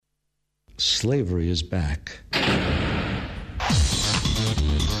Slavery is back.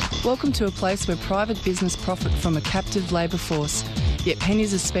 Welcome to a place where private business profit from a captive labour force, yet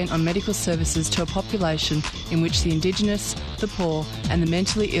pennies are spent on medical services to a population in which the Indigenous, the poor and the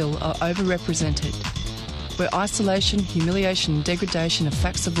mentally ill are overrepresented. Where isolation, humiliation and degradation are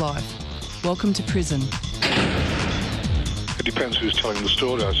facts of life. Welcome to prison. It depends who's telling the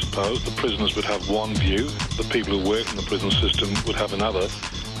story, I suppose. The prisoners would have one view, the people who work in the prison system would have another,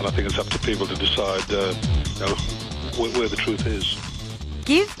 and I think it's up to people to decide where the truth is.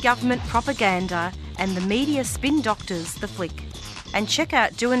 Give government propaganda and the media spin doctors the flick. And check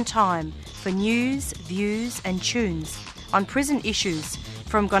out Doin' Time for news, views and tunes on prison issues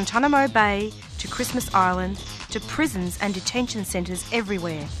from Guantanamo Bay to Christmas Island to prisons and detention centres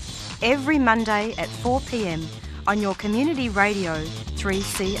everywhere. Every Monday at 4 p.m. on your community radio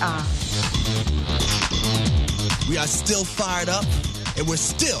 3CR. We are still fired up and we're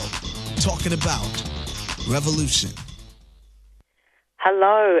still talking about revolution.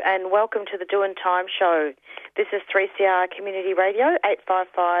 Hello and welcome to the Doin' Time show. This is 3CR Community Radio,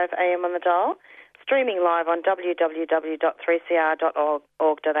 855 AM on the dial, streaming live on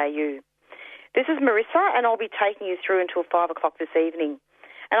www.3cr.org.au. This is Marissa and I'll be taking you through until 5 o'clock this evening.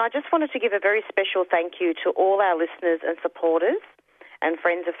 And I just wanted to give a very special thank you to all our listeners and supporters and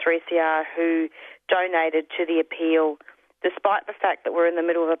friends of 3CR who donated to the appeal, despite the fact that we're in the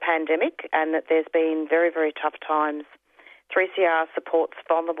middle of a pandemic and that there's been very, very tough times. 3CR supports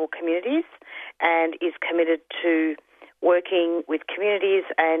vulnerable communities and is committed to working with communities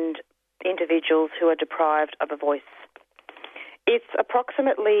and individuals who are deprived of a voice. It's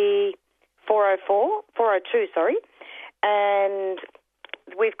approximately 4:02, and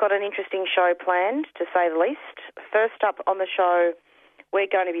we've got an interesting show planned, to say the least. First up on the show, we're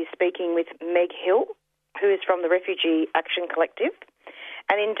going to be speaking with Meg Hill, who is from the Refugee Action Collective.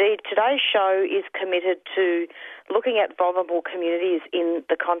 And indeed, today's show is committed to looking at vulnerable communities in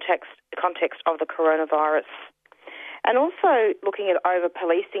the context of the coronavirus, and also looking at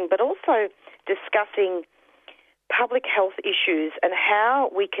over-policing, but also discussing public health issues and how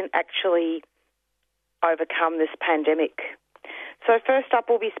we can actually overcome this pandemic. So first up,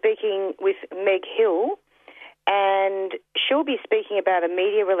 we'll be speaking with Meg Hill, and she'll be speaking about a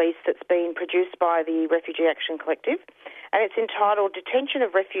media release that's been produced by the Refugee Action Collective, and it's entitled Detention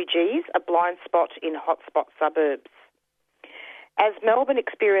of Refugees, a Blind Spot in Hotspot Suburbs. As Melbourne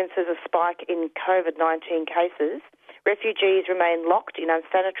experiences a spike in COVID-19 cases, refugees remain locked in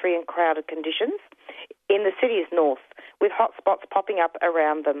unsanitary and crowded conditions in the city's north, with hotspots popping up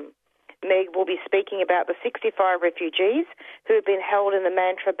around them. Meg will be speaking about the 65 refugees who have been held in the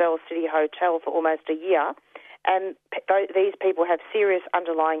Mantra Bell City Hotel for almost a year, and these people have serious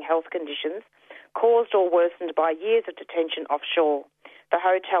underlying health conditions caused or worsened by years of detention offshore. The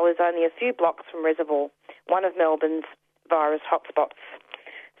hotel is only a few blocks from Reservoir, one of Melbourne's virus hotspots.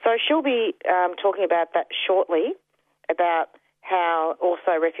 So she'll be talking about that shortly, about how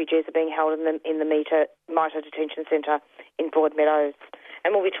also refugees are being held in the MITA Detention Centre in Broadmeadows.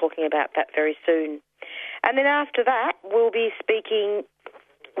 And we'll be talking about that very soon. And then after that, we'll be speaking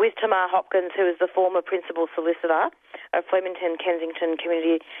with Tamar Hopkins, who is the former Principal Solicitor of Flemington Kensington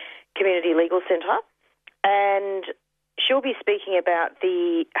Community Legal Centre. And she'll be speaking about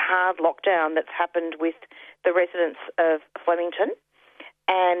the hard lockdown that's happened with the residents of Flemington.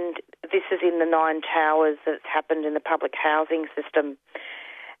 And this is in the 9 towers that's happened in the public housing system.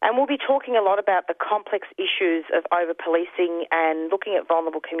 And we'll be talking a lot about the complex issues of over-policing and looking at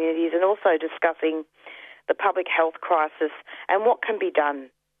vulnerable communities, and also discussing the public health crisis and what can be done.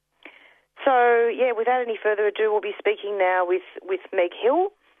 So, without any further ado, we'll be speaking now with Meg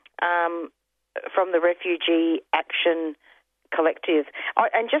Hill from the Refugee Action Collective.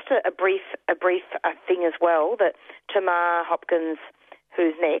 And just a brief thing as well, that Tamar Hopkins,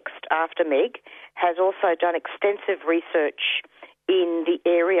 who's next after Meg, has also done extensive research in the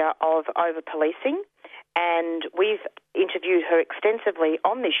area of over-policing, and we've interviewed her extensively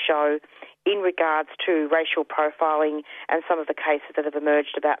on this show in regards to racial profiling and some of the cases that have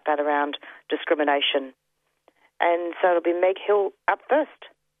emerged about that around discrimination. And so it'll be Meg Hill up first.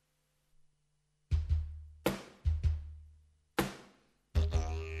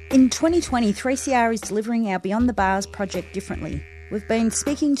 In 2020, 3CR is delivering our Beyond the Bars project differently. We've been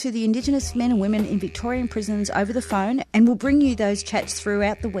speaking to the Indigenous men and women in Victorian prisons over the phone, and we'll bring you those chats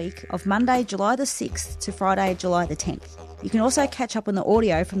throughout the week of Monday, July the 6th to Friday, July the 10th. You can also catch up on the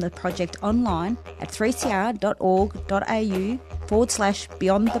audio from the project online at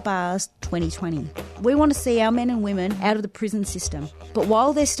 3cr.org.au/Beyond the Bars 2020. We want to see our men and women out of the prison system, but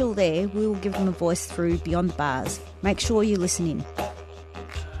while they're still there, we will give them a voice through Beyond the Bars. Make sure you listen in.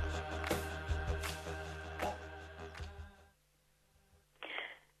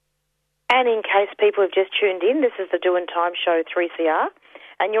 And in case people have just tuned in, this is the Doing Time show 3CR,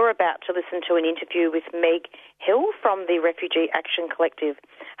 and you're about to listen to an interview with Meg Hill from the Refugee Action Collective.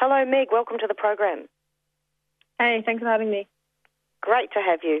 Hello, Meg. Welcome to the program. Hey, thanks for having me. Great to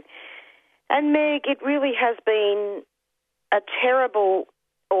have you. And Meg, it really has been a terrible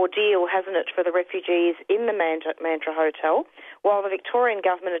ordeal, hasn't it, for the refugees in the Mantra Hotel. While the Victorian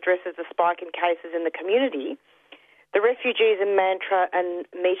government addresses the spike in cases in the community, the refugees in Mantra and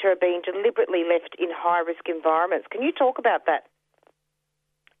Meta are being deliberately left in high-risk environments. Can you talk about that?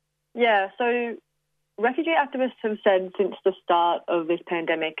 Yeah, so refugee activists have said since the start of this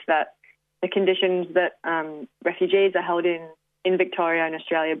pandemic that the conditions that refugees are held in Victoria and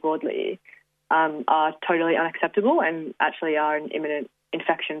Australia broadly are totally unacceptable and actually are an imminent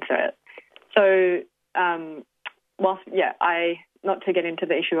infection threat. So not to get into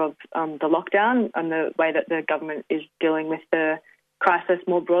the issue of the lockdown and the way that the government is dealing with the crisis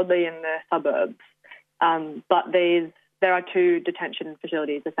more broadly in the suburbs, but there are two detention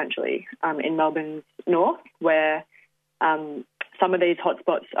facilities essentially in Melbourne's north where some of these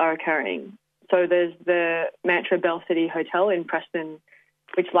hotspots are occurring. So there's the Mantra Bell City Hotel in Preston,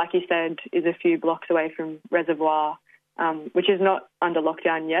 which, like you said, is a few blocks away from Reservoir, which is not under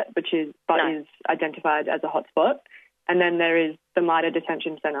lockdown yet, but is identified as a hotspot. And then there is the MIDA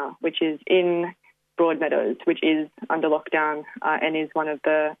Detention Centre, which is in Broadmeadows, which is under lockdown and is one of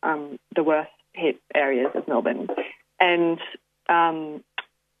the worst hit areas of Melbourne. And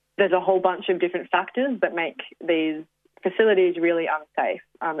there's a whole bunch of different factors that make these facilities really unsafe.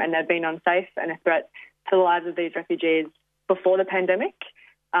 And they've been unsafe and a threat to the lives of these refugees before the pandemic.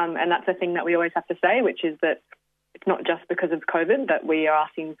 And that's a thing that we always have to say, which is that it's not just because of COVID that we are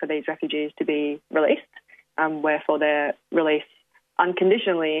asking for these refugees to be released. We're for their release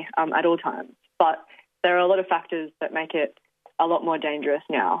unconditionally at all times. But there are a lot of factors that make it a lot more dangerous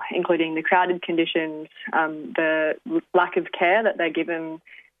now, including the crowded conditions, the lack of care that they're given,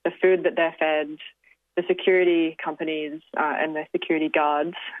 the food that they're fed, the security companies and the security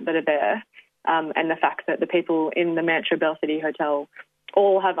guards that are there, and the fact that the people in the Mantra Bell City Hotel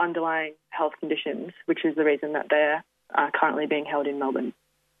all have underlying health conditions, which is the reason that they're currently being held in Melbourne.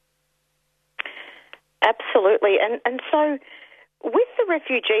 Absolutely. And so with the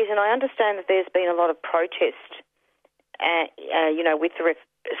refugees, and I understand that there's been a lot of protest,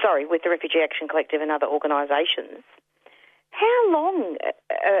 with the Refugee Action Collective and other organisations, how long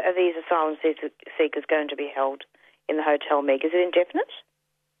are these asylum seekers going to be held in the hotel, Meg? Is it indefinite?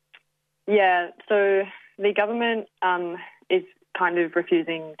 Yeah, so the government is kind of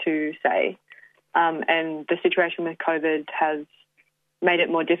refusing to say, and the situation with COVID has made it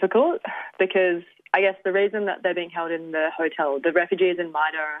more difficult because I guess the reason that they're being held in the hotel, the refugees in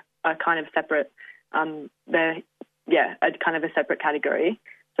MIDA are kind of separate. They're kind of a separate category.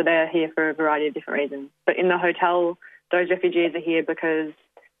 So they're here for a variety of different reasons. But in the hotel, those refugees are here because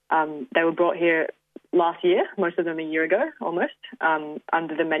they were brought here last year, most of them a year ago almost,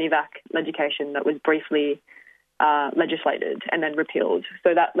 under the Medivac legislation that was briefly legislated and then repealed.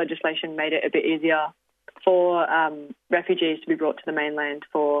 So that legislation made it a bit easier for refugees to be brought to the mainland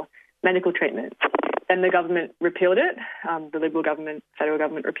for medical treatment. Then the government repealed it, the Liberal government, federal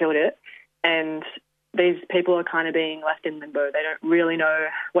government repealed it, and these people are kind of being left in limbo. They don't really know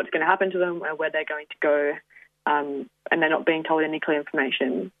what's going to happen to them or where they're going to go, and they're not being told any clear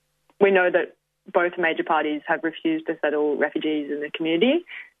information. We know that both major parties have refused to settle refugees in the community,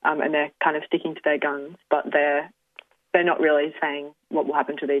 and they're kind of sticking to their guns, but they're not really saying what will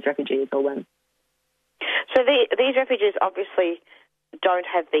happen to these refugees or when. So these refugees obviously don't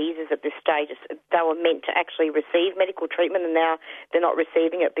have visas at this stage. They were meant to actually receive medical treatment and now they're not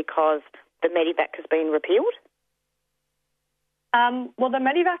receiving it because the Medivac has been repealed? Well, the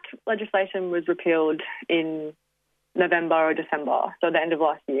Medivac legislation was repealed in November or December, so the end of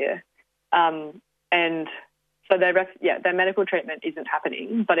last year. And so their medical treatment isn't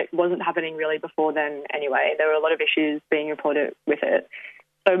happening, but it wasn't happening really before then anyway. There were a lot of issues being reported with it.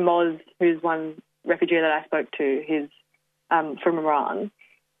 So Moz, who's one refugee that I spoke to, he's from Iran.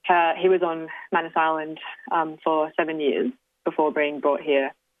 He was on Manus Island for 7 years before being brought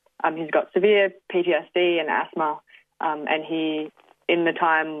here. He's got severe PTSD and asthma, and he, in the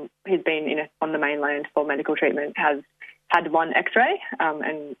time he's been on the mainland for medical treatment, has had one X-ray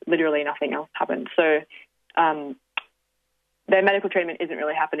and literally nothing else happened. So their medical treatment isn't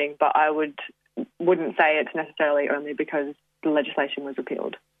really happening, but I wouldn't say it's necessarily only because the legislation was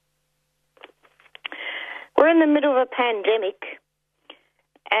repealed. We're in the middle of a pandemic,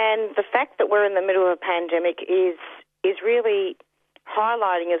 and the fact that we're in the middle of a pandemic is really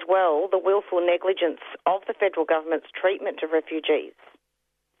highlighting as well the willful negligence of the federal government's treatment of refugees.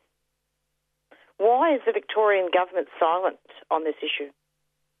 Why is the Victorian government silent on this issue?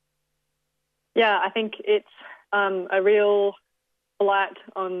 Yeah, I think it's a real blight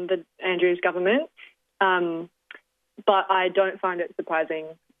on the Andrews government, but I don't find it surprising,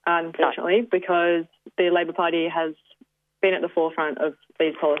 unfortunately, because the Labor Party has been at the forefront of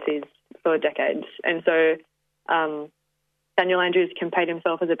these policies for decades. And so Daniel Andrews can paint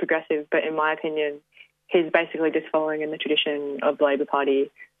himself as a progressive, but in my opinion, he's basically just following in the tradition of the Labor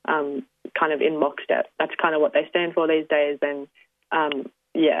Party, kind of in lockstep. That's kind of what they stand for these days. And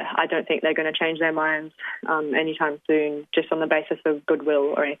I don't think they're going to change their minds anytime soon, just on the basis of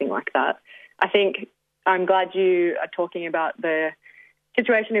goodwill or anything like that. I think I'm glad you are talking about the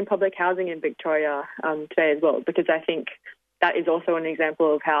situation in public housing in Victoria today as well, because I think that is also an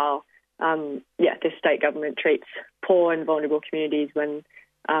example of how, this state government treats poor and vulnerable communities when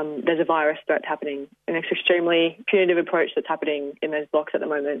there's a virus threat happening. And it's an extremely punitive approach that's happening in those blocks at the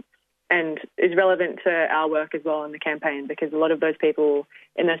moment, and is relevant to our work as well in the campaign, because a lot of those people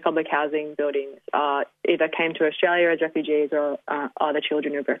in those public housing buildings either came to Australia as refugees or are the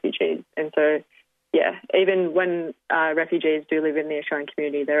children of refugees. And so, even when refugees do live in the Australian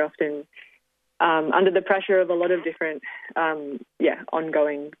community, they're often under the pressure of a lot of different,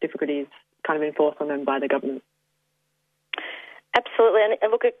 ongoing difficulties kind of enforced on them by the government. Absolutely.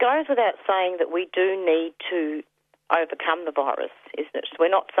 And look, it goes without saying that we do need to overcome the virus, isn't it? We're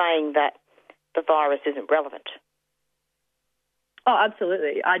not saying that the virus isn't relevant. Oh,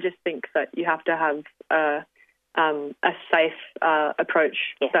 absolutely. I just think that you have to have a safe approach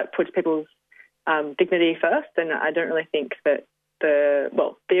that puts people's dignity first, and I don't really think that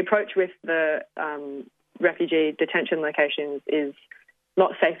the approach with the refugee detention locations is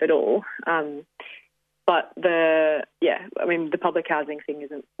not safe at all. But the public housing thing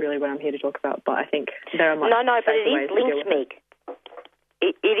isn't really what I'm here to talk about, but I think there are much but it is linked, Meg.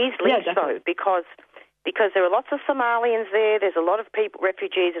 It is linked, though, because there are lots of Somalians there. There's a lot of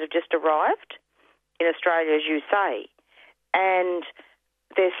refugees that have just arrived in Australia, as you say, and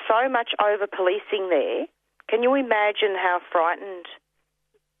there's so much over-policing there. Can you imagine how frightened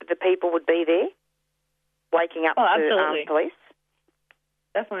the people would be there, waking up to armed police?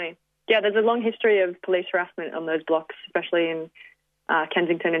 Definitely. Yeah, there's a long history of police harassment on those blocks, especially in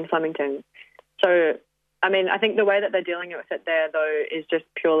Kensington and Flemington. So, I mean, I think the way that they're dealing with it there, though, is just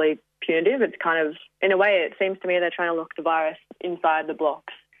purely punitive. It's kind of, in a way, it seems to me they're trying to lock the virus inside the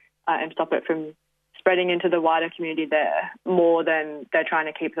blocks and stop it from spreading into the wider community there, more than they're trying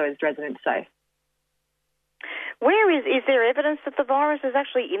to keep those residents safe. Is there evidence that the virus is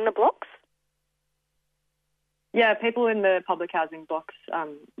actually in the blocks? Yeah, people in the public housing blocks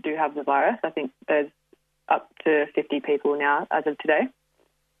do have the virus. I think there's up to 50 people now as of today.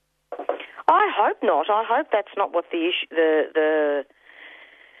 I hope not. I hope that's not what the issue, the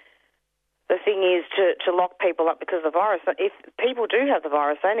thing is to lock people up because of the virus. If people do have the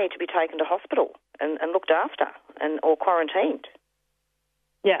virus, they need to be taken to hospital and looked after or quarantined.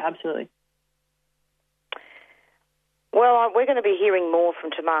 Yeah, absolutely. Well, we're going to be hearing more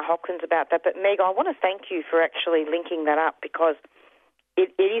from Tamar Hopkins about that. But, Meg, I want to thank you for actually linking that up, because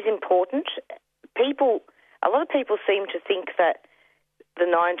it is important. A lot of people seem to think that the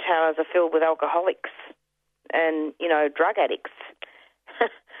Nine Towers are filled with alcoholics and, drug addicts.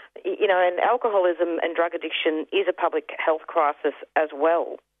 And alcoholism and drug addiction is a public health crisis as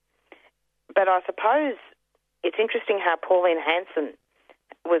well. But I suppose it's interesting how Pauline Hanson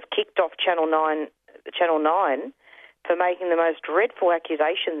was kicked off Channel 9 for making the most dreadful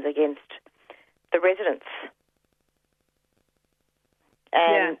accusations against the residents.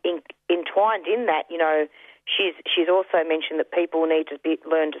 And entwined in that, she's also mentioned that people need to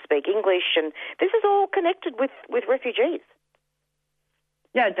learn to speak English, and this is all connected with refugees.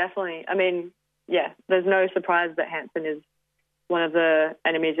 Yeah, definitely. I mean, there's no surprise that Hanson is one of the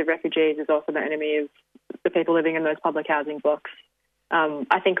enemies of refugees, is also the enemy of the people living in those public housing blocks.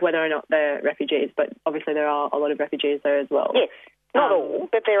 I think whether or not they're refugees, but obviously there are a lot of refugees there as well. Yes, not all,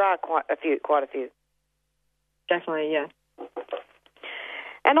 but there are quite a few. Definitely, yeah.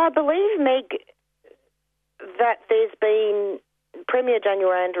 And I believe, Meg, that there's been, Premier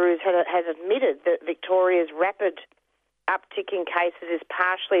Daniel Andrews has admitted that Victoria's rapid uptick in cases is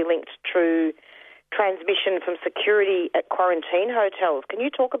partially linked to transmission from security at quarantine hotels. Can you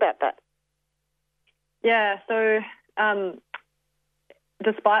talk about that? Yeah, so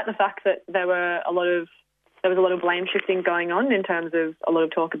despite the fact that there was a lot of blame shifting going on in terms of a lot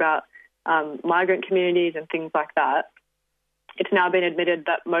of talk about migrant communities and things like that, it's now been admitted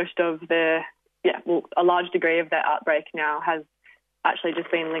that most of a large degree of their outbreak now has actually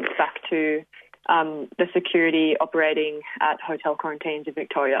just been linked back to the security operating at hotel quarantines in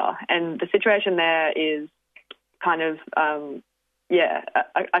Victoria. And the situation there is kind of,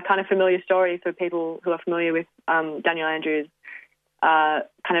 a kind of familiar story for people who are familiar with Daniel Andrews' kind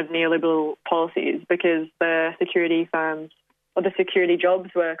of neoliberal policies, because the security firms or the security jobs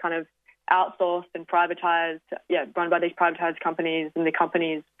were kind of outsourced and privatised, run by these privatised companies, and the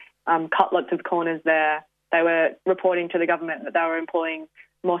companies cut lots of corners there. They were reporting to the government that they were employing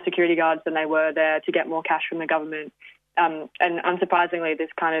more security guards than they were there to get more cash from the government. And unsurprisingly, this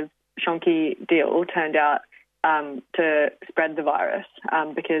kind of shonky deal turned out to spread the virus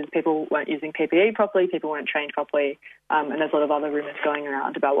because people weren't using PPE properly, people weren't trained properly, and there's a lot of other rumours going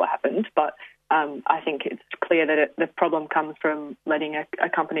around about what happened. But I think it's clear that the problem comes from letting a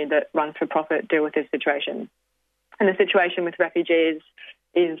company that runs for profit deal with this situation. And the situation with refugees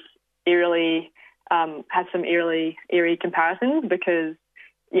is eerily, has some eerie comparisons because,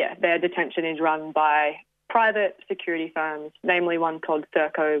 their detention is run by private security firms, namely one called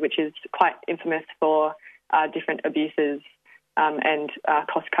Serco, which is quite infamous for different abuses and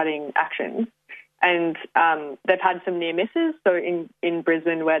cost-cutting actions. And they've had some near misses. So in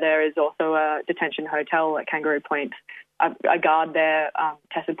Brisbane, where there is also a detention hotel at Kangaroo Point, a guard there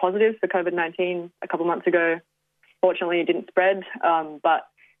tested positive for COVID-19 a couple of months ago. Fortunately, it didn't spread. But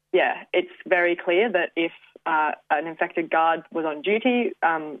it's very clear that if an infected guard was on duty,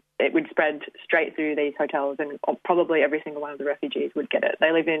 it would spread straight through these hotels, and probably every single one of the refugees would get it.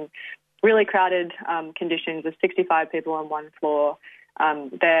 They live in really crowded conditions with 65 people on one floor.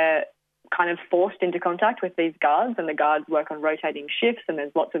 They're kind of forced into contact with these guards, and the guards work on rotating shifts, and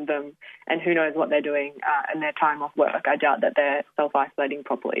there's lots of them, and who knows what they're doing in their time off work. I doubt that they're self-isolating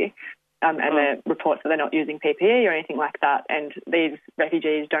properly. And there are reports that they're not using PPE or anything like that. And these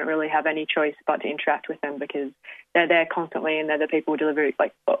refugees don't really have any choice but to interact with them because they're there constantly, and they're the people delivering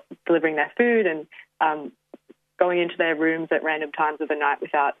their food and going into their rooms at random times of the night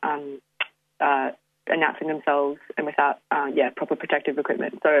without announcing themselves and without proper protective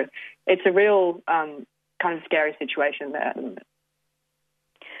equipment. So it's a real kind of scary situation there at the moment.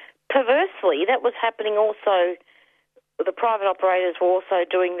 Perversely, that was happening also. The private operators were also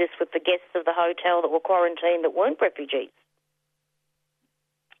doing this with the guests of the hotel that were quarantined that weren't refugees.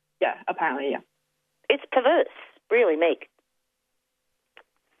 Yeah, apparently, yeah. It's perverse, really, Meg.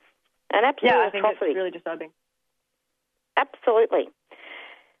 An absolute I think atrocity. It's really disturbing. Absolutely.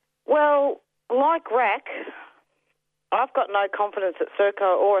 Well, like RAC, I've got no confidence that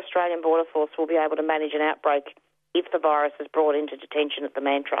Serco or Australian Border Force will be able to manage an outbreak if the virus is brought into detention at the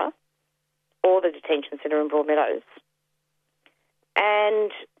Mantra or the detention centre in Broadmeadows.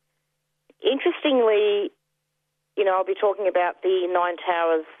 And interestingly, I'll be talking about the Nine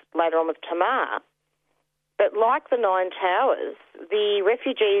Towers later on with Tamar, but like the Nine Towers, the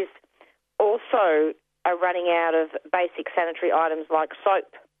refugees also are running out of basic sanitary items like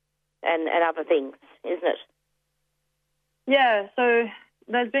soap and other things, isn't it? Yeah, so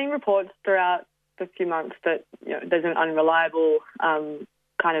there's been reports throughout the few months that there's an unreliable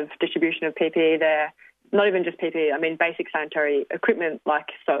kind of distribution of PPE there. Not even just PPE, I mean basic sanitary equipment like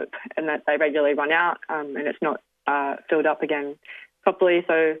soap, and that they regularly run out and it's not filled up again properly.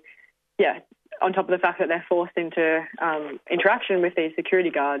 So, on top of the fact that they're forced into interaction with these security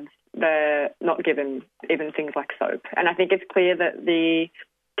guards, they're not given even things like soap. And I think it's clear that the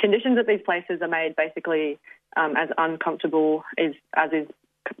conditions at these places are made basically as uncomfortable as is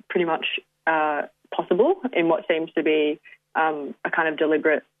pretty much possible in what seems to be a kind of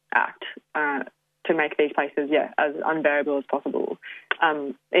deliberate act to make these places, as unbearable as possible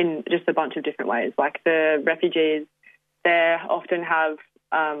in just a bunch of different ways. Like the refugees there often have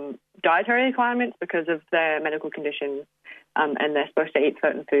dietary requirements because of their medical conditions and they're supposed to eat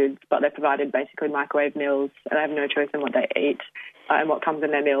certain foods, but they're provided basically microwave meals and they have no choice in what they eat and what comes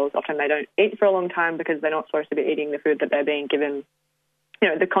in their meals. Often they don't eat for a long time because they're not supposed to be eating the food that they're being given.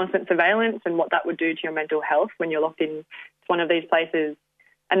 The constant surveillance and what that would do to your mental health when you're locked in one of these places.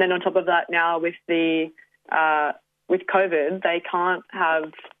 And then on top of that, now with with COVID, they can't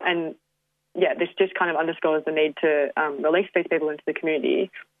have, and this just kind of underscores the need to release these people into the community.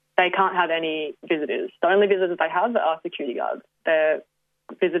 They can't have any visitors. The only visitors they have are security guards. Their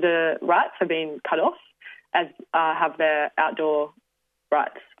visitor rights have been cut off, as have their outdoor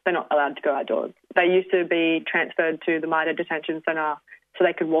rights. They're not allowed to go outdoors. They used to be transferred to the MIDA Detention Centre so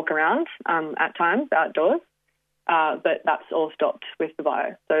they could walk around at times outdoors. But that's all stopped with the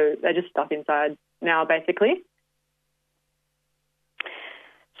virus. So they're just stuck inside now, basically.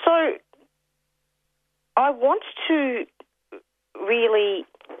 So I want to really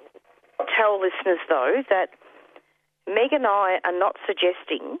tell listeners, though, that Meg and I are not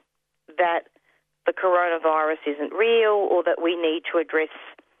suggesting that the coronavirus isn't real or that we need to address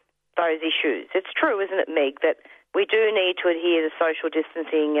those issues. It's true, isn't it, Meg, that we do need to adhere to social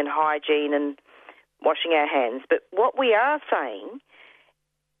distancing and hygiene and washing our hands. But what we are saying,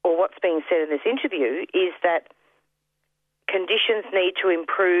 or what's being said in this interview, is that conditions need to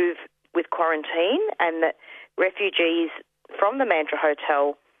improve with quarantine and that refugees from the Mantra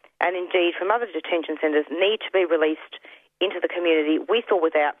Hotel and indeed from other detention centres need to be released into the community with or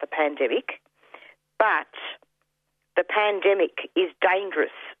without the pandemic. But the pandemic is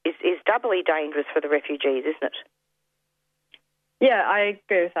dangerous, is doubly dangerous for the refugees, isn't it? Yeah, I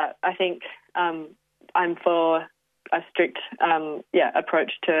agree with that. I think I'm for a strict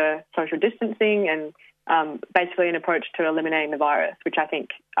approach to social distancing and basically an approach to eliminating the virus, which I think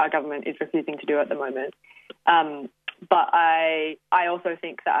our government is refusing to do at the moment. But I also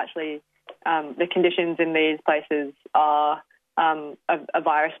think that actually the conditions in these places are a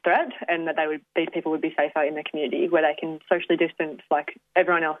virus threat, and that these people would be safer in the community where they can socially distance like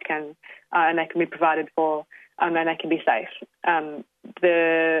everyone else can, and they can be provided for, and they can be safe. I'm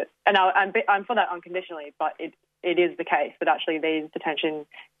for that unconditionally, but it is the case that actually these detention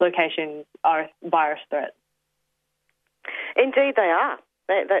locations are a virus threat. Indeed, they are.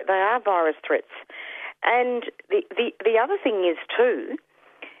 They are virus threats. And the other thing is too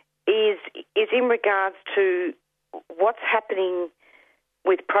is in regards to what's happening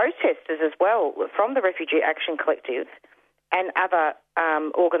with protesters as well from the Refugee Action Collective and other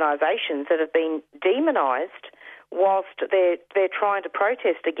organisations that have been demonised whilst they're trying to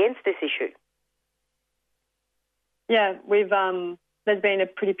protest against this issue. Yeah, there's been a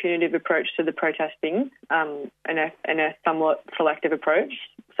pretty punitive approach to the protesting and a somewhat selective approach.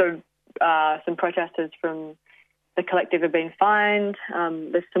 So some protesters from the collective have been fined.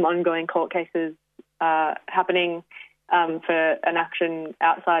 There's some ongoing court cases happening for an action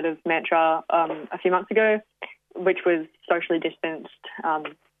outside of Mantra a few months ago, which was socially distanced.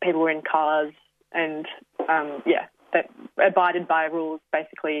 People were in cars and, that abided by rules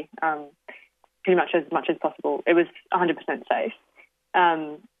basically pretty much as possible. It was 100% safe.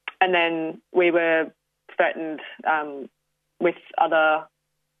 And then we were threatened with other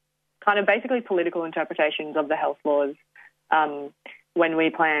kind of basically political interpretations of the health laws when we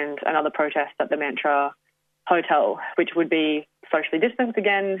planned another protest at the Mantra Hotel, which would be socially distanced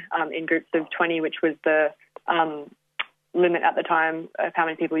again in groups of 20, which was the limit at the time of how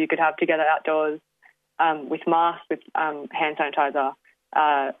many people you could have together outdoors, with masks, with hand sanitizer,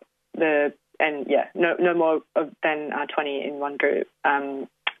 no more than 20 in one group.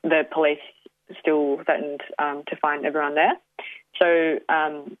 The police still threatened to fine everyone there. So,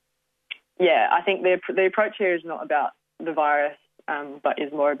 I think the approach here is not about the virus, but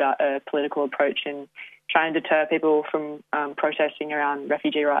is more about a political approach and trying to deter people from protesting around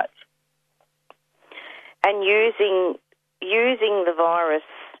refugee rights. And using the virus,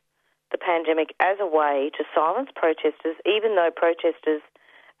 the pandemic, as a way to silence protesters, even though protesters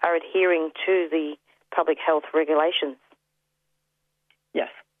are adhering to the public health regulations.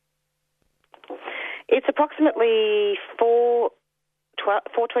 Yes. It's approximately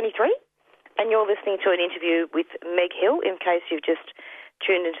 4:23, and you're listening to an interview with Meg Hill, in case you've just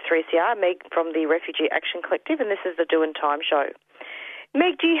tuned into 3CR. Meg from the Refugee Action Collective, and this is the Doin' Time show.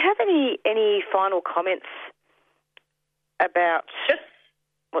 Meg, do you have any final comments about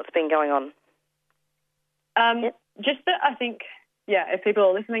what's been going on? Just that I think, if people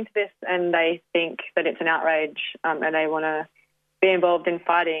are listening to this and they think that it's an outrage and they want to be involved in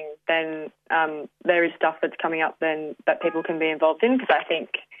fighting, then there is stuff that's coming up then that people can be involved in, because I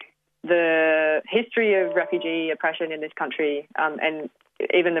think the history of refugee oppression in this country, and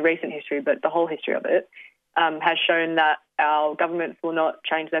even the recent history, but the whole history of it, has shown that our governments will not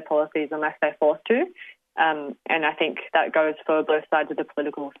change their policies unless they're forced to. And I think that goes for both sides of the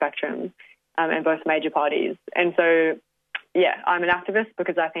political spectrum and both major parties. And so, I'm an activist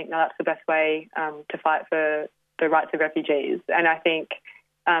because I think that's the best way to fight for the rights of refugees. And I think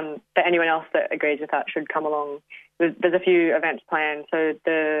that anyone else that agrees with that should come along. There's a few events planned. So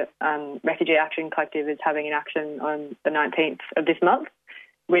the Refugee Action Collective is having an action on the 19th of this month,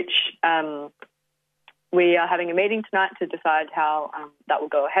 which we are having a meeting tonight to decide how that will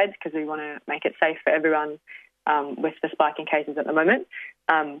go ahead, because we want to make it safe for everyone with the spike in cases at the moment.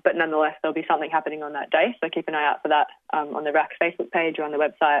 But nonetheless, there'll be something happening on that day, so keep an eye out for that on the RAC's Facebook page or on the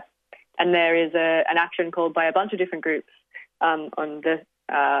website. And there is an action called by a bunch of different groups in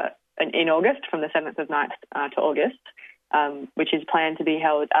August, from the 7th of 9th to August, which is planned to be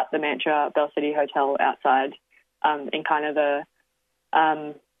held at the Mantra Bell City Hotel outside in kind of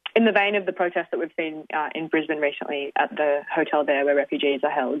in the vein of the protests that we've seen in Brisbane recently at the hotel there where refugees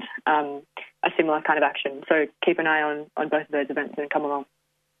are held, a similar kind of action. So keep an eye on both of those events and come along.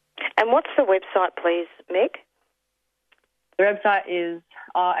 And what's the website, please, Meg? The website is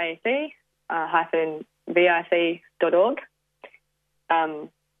rac-vic.org, and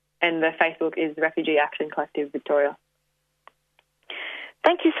the Facebook is Refugee Action Collective Victoria.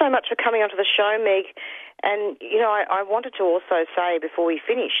 Thank you so much for coming onto the show, Meg. And, I wanted to also say before we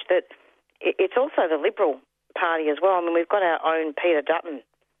finish that it's also the Liberal Party as well. I mean, we've got our own Peter Dutton,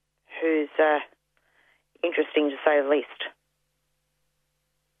 who's interesting to say the least.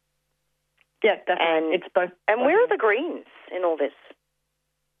 Yeah, definitely. It's both. And where are the Greens in all this?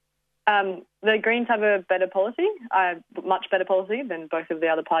 The Greens have a better policy, much better policy than both of the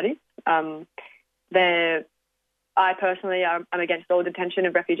other parties. I personally am against all detention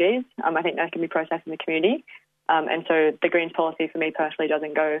of refugees. I think that can be processed in the community. And so the Greens policy for me personally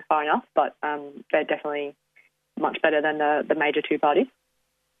doesn't go far enough, but they're definitely much better than the major two parties.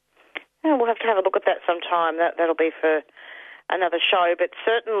 Yeah, we'll have to have a look at that sometime. That'll be for another show. But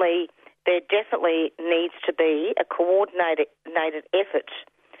certainly there definitely needs to be a coordinated effort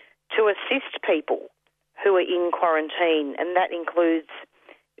to assist people who are in quarantine, and that includes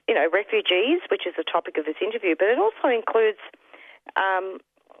refugees, which is the topic of this interview, but it also includes,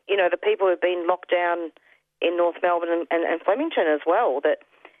 the people who have been locked down in North Melbourne and Flemington as well, that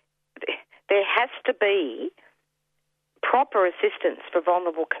there has to be proper assistance for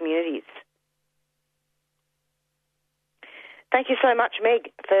vulnerable communities. Thank you so much,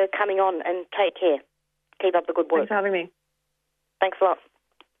 Meg, for coming on, and take care. Keep up the good work. Thanks for having me. Thanks a lot.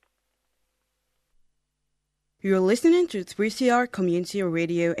 You're listening to 3CR Community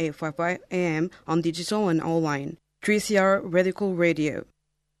Radio 855 AM on digital and online. 3CR Radical Radio.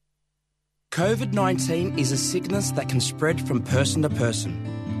 COVID-19 is a sickness that can spread from person to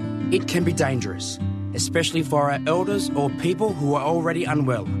person. It can be dangerous, especially for our elders or people who are already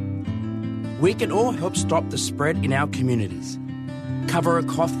unwell. We can all help stop the spread in our communities. Cover a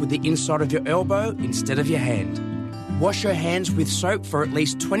cough with the inside of your elbow instead of your hand. Wash your hands with soap for at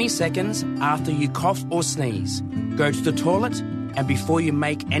least 20 seconds after you cough or sneeze. Go to the toilet and before you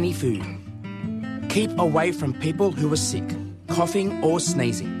make any food. Keep away from people who are sick, coughing or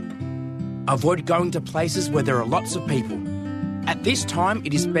sneezing. Avoid going to places where there are lots of people. At this time,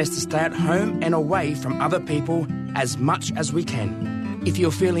 it is best to stay at home and away from other people as much as we can. If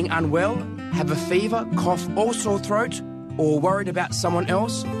you're feeling unwell, have a fever, cough or sore throat, or worried about someone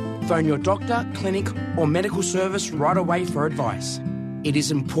else, phone your doctor, clinic or medical service right away for advice. It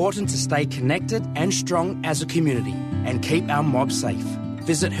is important to stay connected and strong as a community and keep our mob safe.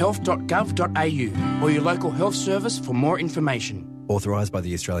 Visit health.gov.au or your local health service for more information. Authorised by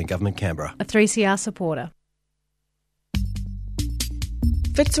the Australian Government, Canberra. A 3CR supporter.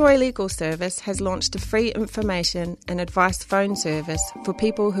 Fitzroy Legal Service has launched a free information and advice phone service for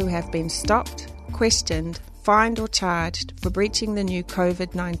people who have been stopped, questioned, fined or charged for breaching the new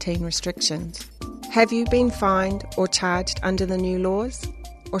COVID-19 restrictions. Have you been fined or charged under the new laws?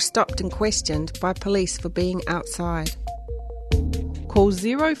 Or stopped and questioned by police for being outside? Call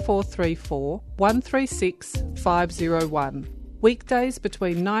 0434 136 501. Weekdays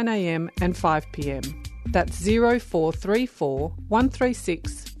between 9am and 5pm. That's 0434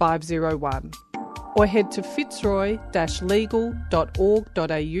 136 501. Or head to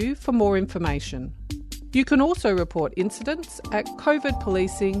fitzroy-legal.org.au for more information. You can also report incidents at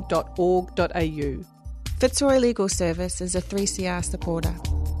covidpolicing.org.au. Fitzroy Legal Service is a 3CR supporter.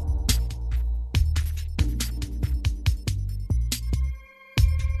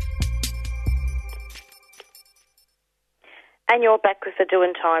 And you're back with the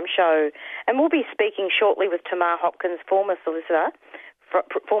Doing Time show. And we'll be speaking shortly with Tamar Hopkins, former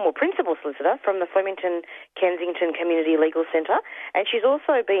principal solicitor from the Flemington Kensington Community Legal Centre. And she's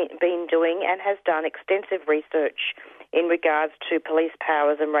also been doing and has done extensive research in regards to police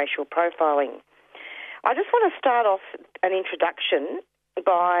powers and racial profiling. I just want to start off an introduction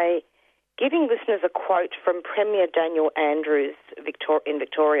by giving listeners a quote from Premier Daniel Andrews in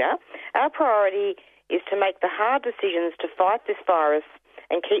Victoria. Our priority is to make the hard decisions to fight this virus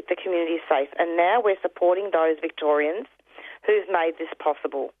and keep the community safe. And now we're supporting those Victorians who've made this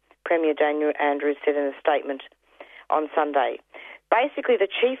possible, Premier Daniel Andrews said in a statement on Sunday. Basically, the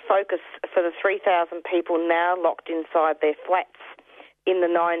chief focus for the 3,000 people now locked inside their flats in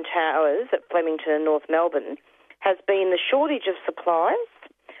the 9 towers at Flemington and North Melbourne has been the shortage of supplies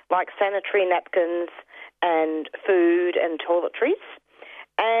like sanitary napkins and food and toiletries.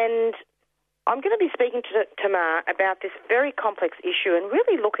 And I'm going to be speaking to Tamar about this very complex issue and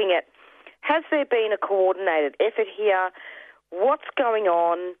really looking at, has there been a coordinated effort here? What's going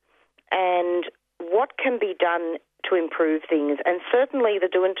on? and what can be done to improve things. And certainly the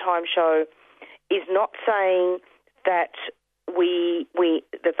Doin' Time show is not saying that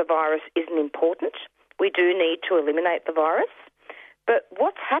that the virus isn't important. We do need to eliminate the virus. But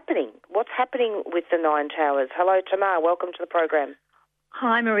what's happening? What's happening with the Nine Towers? Hello, Tamar. Welcome to the program.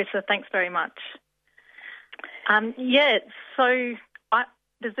 Hi, Marissa. Thanks very much. So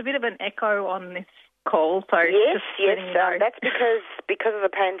there's a bit of an echo on this call. So yes. Know. That's because of the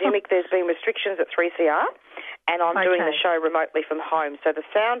pandemic. There's been restrictions at 3CR, and I'm doing the show remotely from home, so the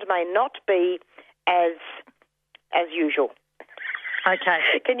sound may not be as usual. Okay.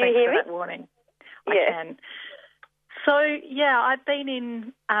 Can you hear me? That warning. I can. So, I've been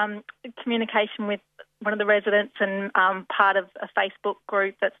in communication with one of the residents and part of a Facebook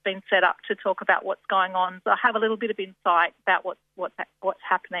group that's been set up to talk about what's going on. So I have a little bit of insight about what's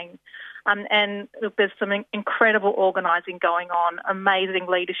happening. And look, there's some incredible organising going on, amazing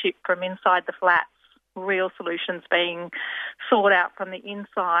leadership from inside the flats, real solutions being sought out from the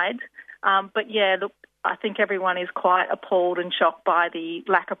inside. I think everyone is quite appalled and shocked by the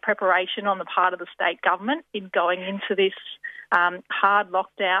lack of preparation on the part of the state government in going into this hard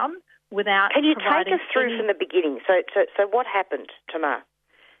lockdown without. Can you take us through from the beginning? So what happened, Tamar?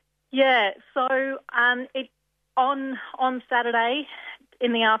 Yeah, so on Saturday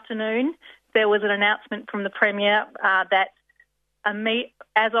in the afternoon, there was an announcement from the Premier that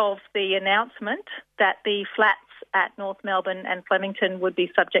as of the announcement that the flats at North Melbourne and Flemington would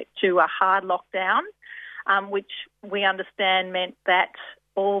be subject to a hard lockdown, which we understand meant that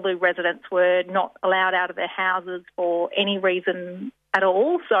all the residents were not allowed out of their houses for any reason at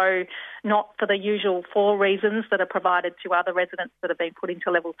all. So not for the usual 4 reasons that are provided to other residents that have been put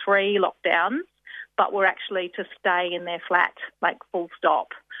into level 3 lockdowns, but were actually to stay in their flat, like full stop.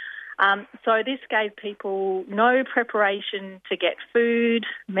 So this gave people no preparation to get food,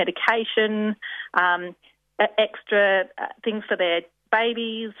 medication, extra things for their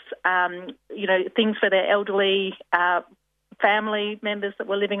babies, things for their elderly family members that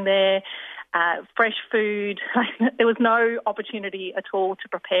were living there, fresh food. There was no opportunity at all to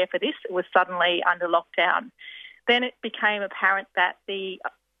prepare for this. It was suddenly under lockdown. Then it became apparent that the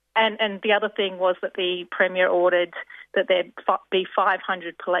other thing was that the Premier ordered that there'd be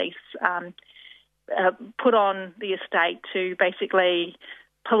 500 police put on the estate to basically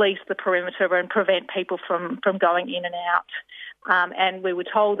police the perimeter and prevent people from going in and out. And we were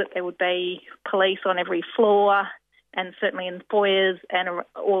told that there would be police on every floor and certainly in foyers and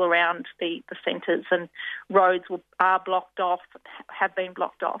all around the centres, and roads are blocked off, have been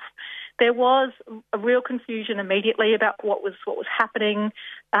blocked off. There was a real confusion immediately about what was happening.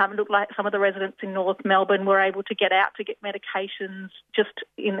 It looked like some of the residents in North Melbourne were able to get out to get medications just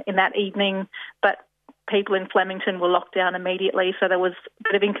in that evening, but people in Flemington were locked down immediately, so there was a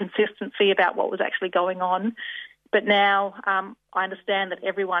bit of inconsistency about what was actually going on. But now I understand that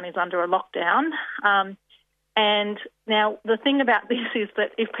everyone is under a lockdown. And now the thing about this is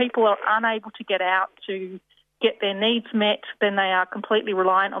that if people are unable to get out to get their needs met, then they are completely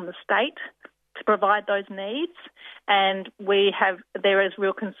reliant on the state to provide those needs. And there is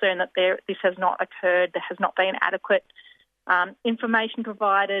real concern that this has not occurred. There has not been adequate information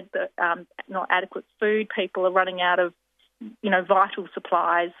provided, not adequate food. People are running out of, vital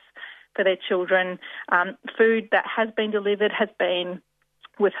supplies for their children. Food that has been delivered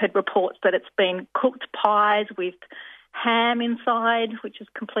we've heard reports that it's been cooked pies with ham inside, which is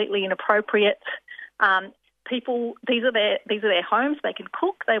completely inappropriate. These are their homes. They can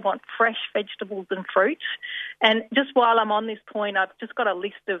cook. They want fresh vegetables and fruit. And just while I'm on this point, I've just got a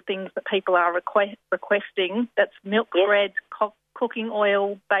list of things that people are requesting. That's milk, bread, cooking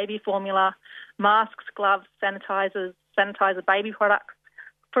oil, baby formula, masks, gloves, sanitizer baby products,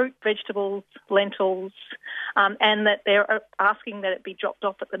 fruit, vegetables, lentils, and that they're asking that it be dropped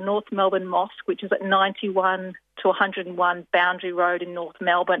off at the North Melbourne Mosque, which is at 91 to 101 Boundary Road in North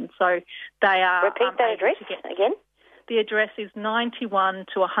Melbourne. So they are... Repeat that address again. The address is 91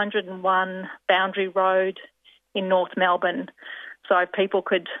 to 101 Boundary Road in North Melbourne. So if people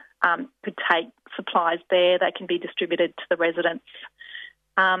could take supplies there, they can be distributed to the residents.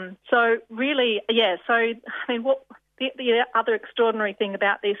 The other extraordinary thing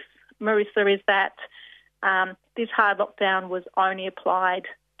about this, Marissa, is that this hard lockdown was only applied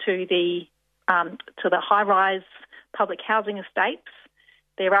to the high-rise public housing estates.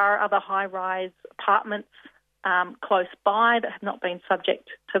 There are other high-rise apartments close by that have not been subject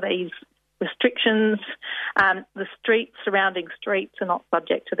to these restrictions. The surrounding streets are not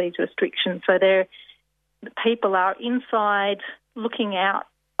subject to these restrictions. So the people are inside looking out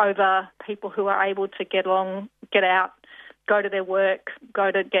over people who are able to get out go to their work,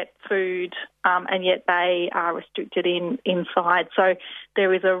 go to get food, and yet they are restricted inside. So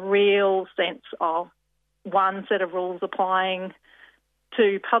there is a real sense of one set of rules applying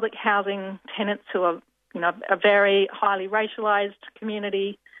to public housing tenants who are, a very highly racialised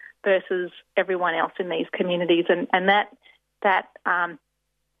community versus everyone else in these communities, and that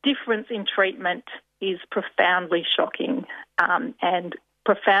difference in treatment is profoundly shocking and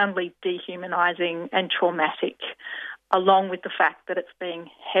profoundly dehumanising and traumatic, along with the fact that it's being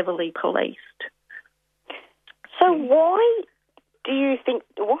heavily policed. So why did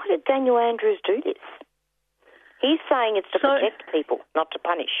Daniel Andrews do this? He's saying it's to protect people, not to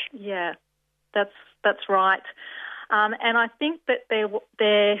punish. Yeah, that's right. And I think that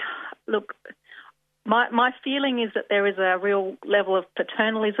my feeling is that there is a real level of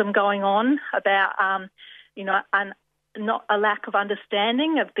paternalism going on about, not a lack of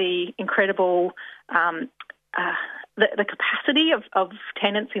understanding of the incredible the capacity of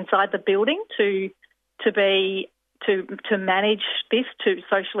tenants inside the building to manage this, to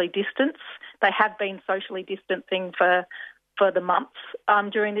socially distance. They have been socially distancing for the months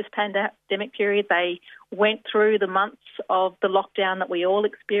during this pandemic period. They went through the months of the lockdown that we all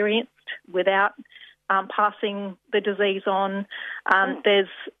experienced without passing the disease on. They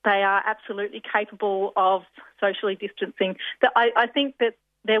are absolutely capable of socially distancing. I think that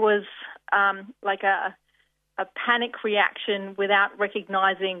there was a panic reaction without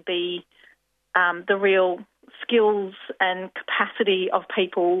recognising the real skills and capacity of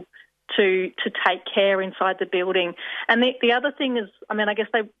people to take care inside the building. And the other thing is, I guess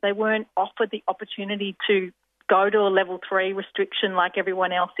they weren't offered the opportunity to go to a level 3 restriction like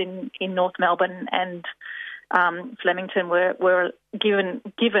everyone else in North Melbourne and Flemington were given.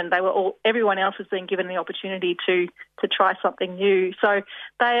 Everyone else has been given the opportunity to try something new. So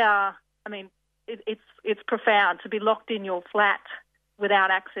they are. It's profound to be locked in your flat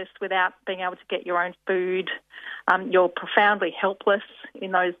without access, without being able to get your own food. You're profoundly helpless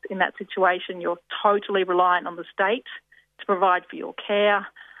in that situation. You're totally reliant on the state to provide for your care,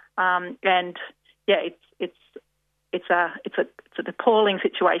 and yeah, it's an appalling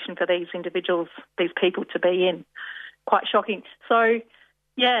situation for these individuals, these people to be in. Quite shocking. So,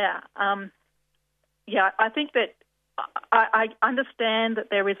 I think that I understand that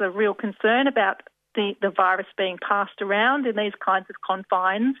there is a real concern about the virus being passed around in these kinds of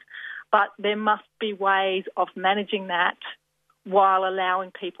confines, but there must be ways of managing that while allowing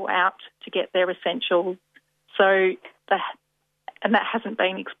people out to get their essentials. And that hasn't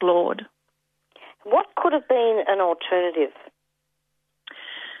been explored. What could have been an alternative?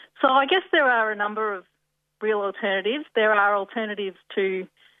 So I guess there are a number of real alternatives. There are alternatives to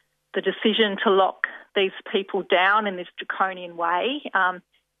the decision to lock these people down in this draconian way,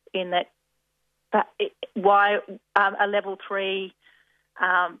 in that why a level 3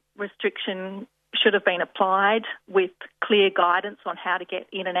 restriction should have been applied with clear guidance on how to get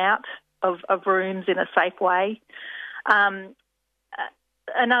in and out of rooms in a safe way. But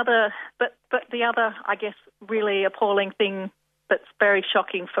the other, I guess, really appalling thing that's very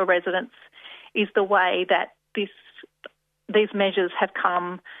shocking for residents is the way that these measures have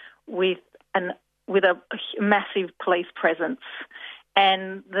come with a massive police presence,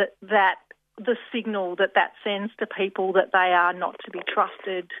 and that the signal that sends to people that they are not to be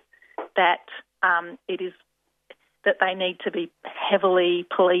trusted, that that they need to be heavily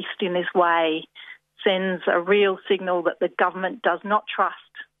policed in this way, sends a real signal that the government does not trust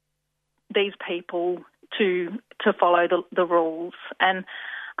these people to follow the rules, and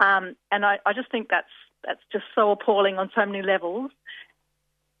I just think that's just so appalling on so many levels.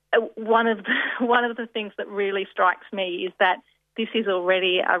 One of the things that really strikes me is that this is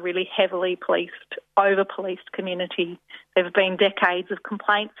already a really heavily policed, over-policed community. There have been decades of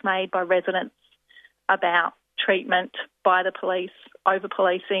complaints made by residents about treatment by the police,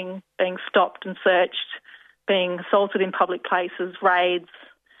 over-policing, being stopped and searched, being assaulted in public places, raids.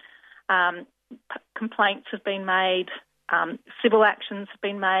 Complaints have been made, civil actions have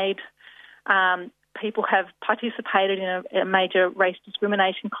been made. People have participated in a major race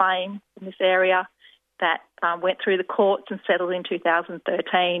discrimination claim in this area that went through the courts and settled in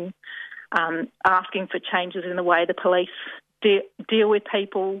 2013, asking for changes in the way the police deal with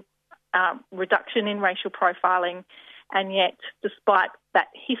people, reduction in racial profiling, and yet despite that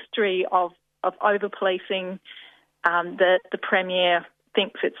history of over-policing, the Premier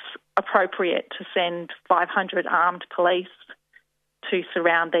thinks it's appropriate to send 500 armed police to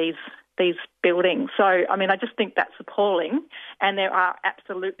surround these buildings. So, I just think that's appalling, and there are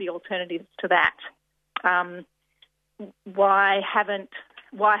absolutely alternatives to that. Why hasn't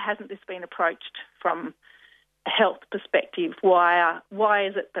this been approached from health perspective. Why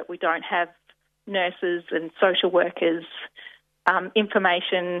is it that we don't have nurses and social workers,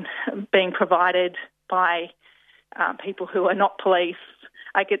 information being provided by people who are not police?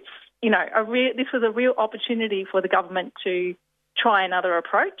 Like it's, this was a real opportunity for the government to try another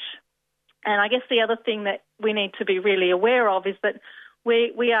approach. And I guess the other thing that we need to be really aware of is that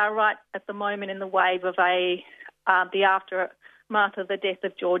we are right at the moment in the wave of the aftermath of the death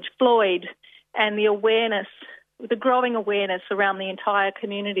of George Floyd, and the growing awareness around the entire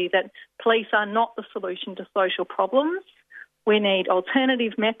community that police are not the solution to social problems. We need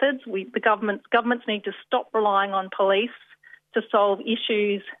alternative methods. The governments need to stop relying on police to solve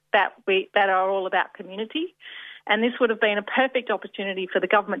issues that are all about community. And this would have been a perfect opportunity for the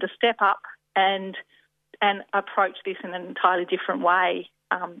government to step up and approach this in an entirely different way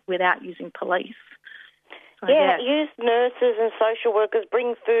without using police. So, use nurses and social workers,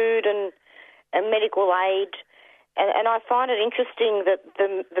 bring food and medical aid. And I find it interesting that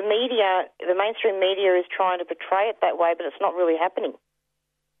the media, the mainstream media, is trying to portray it that way, but it's not really happening.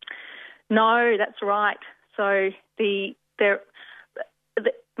 No, that's right. So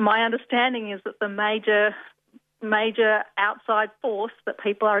my understanding is that the major outside force that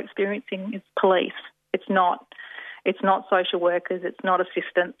people are experiencing is police. It's not social workers. It's not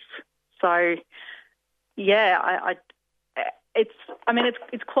assistants. So, yeah,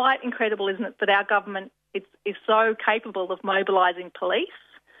 it's quite incredible, isn't it, that our government is so capable of mobilising police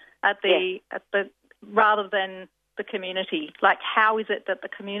rather than the community. Like, how is it that the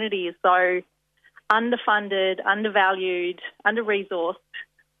community is so underfunded, undervalued, under-resourced?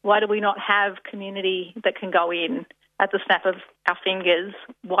 Why do we not have community that can go in at the snap of our fingers?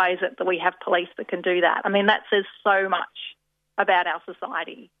 Why is it that we have police that can do that? I mean, that says so much about our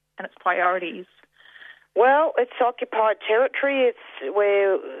society and its priorities. Well, it's occupied territory. It's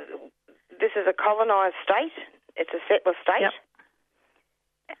where this is a colonised state. It's a settler state. Yep.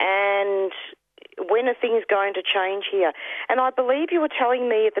 And when are things going to change here? And I believe you were telling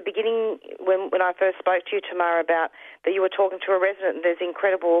me at the beginning when I first spoke to you, Tamara, about that you were talking to a resident and there's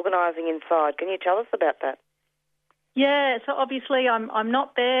incredible organising inside. Can you tell us about that? Yeah, so obviously I'm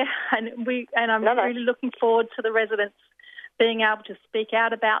not there, and I'm really looking forward to the residents being able to speak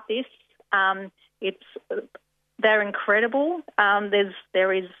out about this. They're incredible.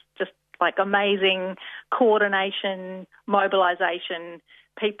 There is just like amazing coordination, mobilisation.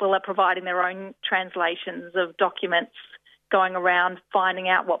 People are providing their own translations of documents, going around finding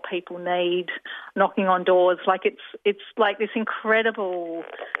out what people need, knocking on doors. Like it's like this incredible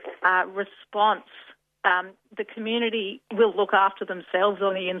response. The community will look after themselves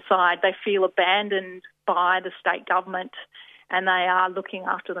on the inside. They feel abandoned by the state government, and they are looking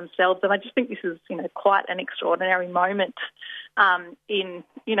after themselves. And I just think this is, quite an extraordinary moment in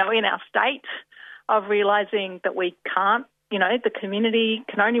our state of realising that we can't. The community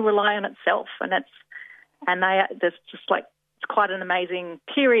can only rely on itself, there's just like it's quite an amazing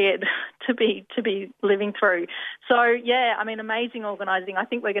period to be living through. So yeah, I mean, amazing organising. I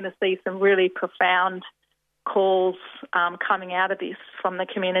think we're going to see some really profound calls coming out of this from the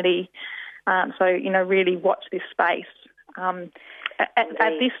community. So really watch this space. At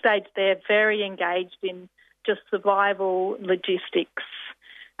this stage, they're very engaged in just survival, logistics,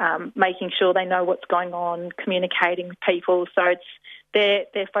 making sure they know what's going on, communicating with people. So it's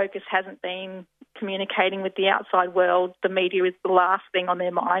their focus hasn't been communicating with the outside world. The media is the last thing on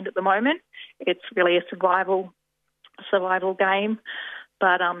their mind at the moment. It's really a survival game.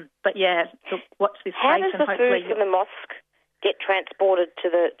 But yeah, watch this space. How does and the food from the mosque get transported to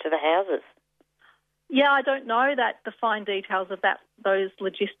the houses? Yeah, I don't know the fine details of those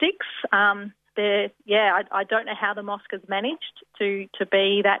logistics. I don't know how the mosque has managed to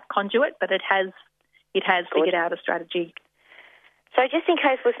be that conduit, but it has figured out a strategy. So just in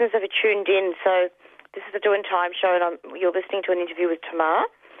case listeners have tuned in, so this is the Doing Time show, and you're listening to an interview with Tamar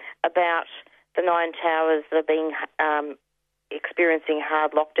about the 9 towers that are being experiencing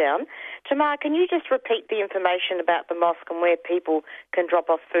hard lockdown. Tamar, can you just repeat the information about the mosque and where people can drop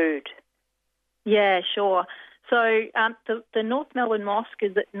off food? Yeah, sure. So the North Melbourne Mosque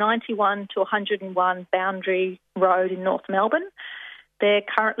is at 91 to 101 Boundary Road in North Melbourne. They're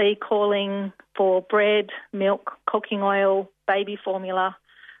currently calling for bread, milk, cooking oil, baby formula,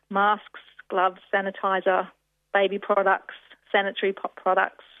 masks, gloves, sanitizer, baby products, sanitary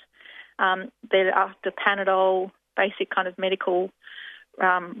products. They're after Panadol, basic kind of medical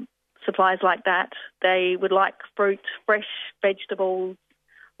supplies like that. They would like fruit, fresh vegetables,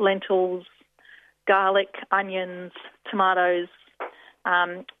 lentils, garlic, onions, tomatoes.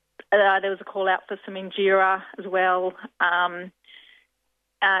 There was a call out for some injera as well.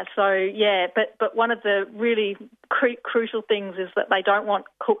 But one of the really crucial things is that they don't want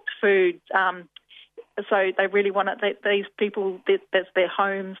cooked food. So they really want these people, that's their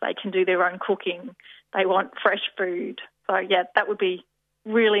homes, they can do their own cooking. They want fresh food. So, that would be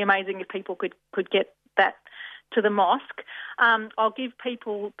really amazing if people could get that to the mosque. I'll give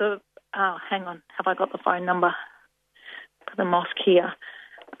people hang on, have I got the phone number for the mosque here?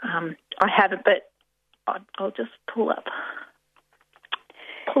 I haven't, but I'll just pull up.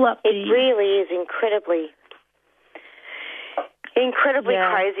 It really is incredibly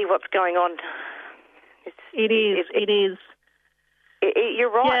crazy what's going on. It is. You're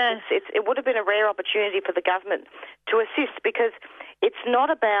right. Yeah. It would have been a rare opportunity for the government to assist, because it's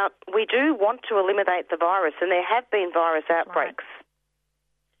not about, we do want to eliminate the virus, and there have been virus outbreaks. Right.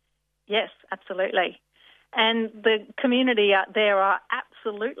 Yes, absolutely. And the community out there are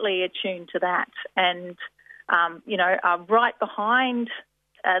absolutely attuned to that, and are right behind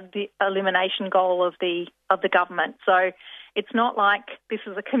the elimination goal of the government. So it's not like this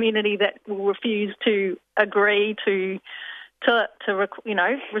is a community that will refuse to agree to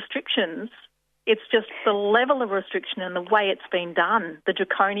restrictions. It's just the level of restriction and the way it's been done, the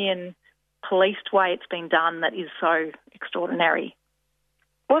draconian policed way it's been done, that is so extraordinary.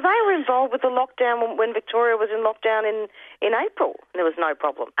 Well, they were involved with the lockdown when Victoria was in lockdown in April. There was no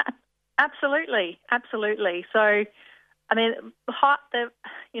problem. Absolutely. So, I mean,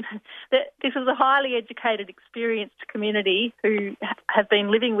 this is a highly educated, experienced community who have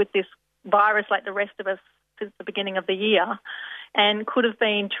been living with this virus like the rest of us since the beginning of the year, and could have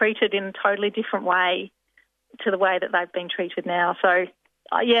been treated in a totally different way to the way that they've been treated now. So,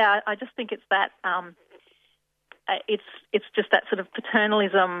 I just think it's that it's just that sort of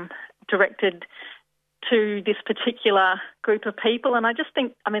paternalism directed to this particular group of people. And I just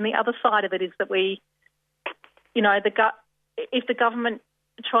think, the other side of it is that if the government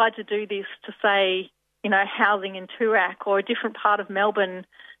tried to do this to, say, housing in Toorak or a different part of Melbourne,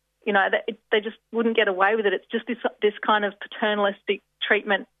 they just wouldn't get away with it. It's just this kind of paternalistic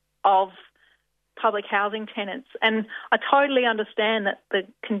treatment of public housing tenants. And I totally understand that the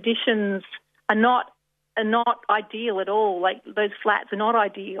conditions are not ideal at all. Like, those flats are not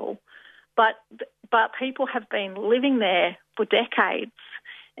ideal, but people have been living there for decades,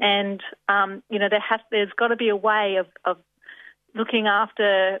 and there's got to be a way of looking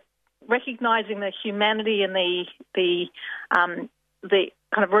after, recognising the humanity and the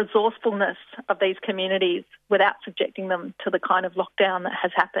kind of resourcefulness of these communities without subjecting them to the kind of lockdown that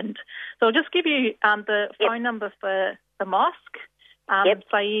has happened. So I'll just give you the phone number for the mosque.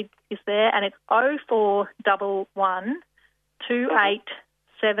 Saeed is there, and it's 0411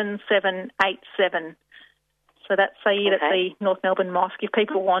 287787. So that's Saeed at the North Melbourne Mosque. If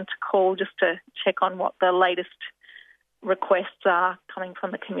people want to call just to check on what the latest requests are coming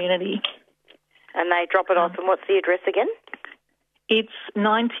from the community. And they drop it off, and what's the address again? It's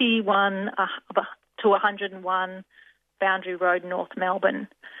 91 to 101 Boundary Road, North Melbourne.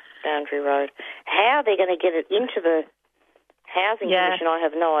 Boundary Road. How they're going to get it into the Housing Commission, I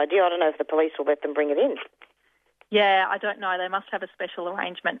have no idea. I don't know if the police will let them bring it in. Yeah, I don't know. They must have a special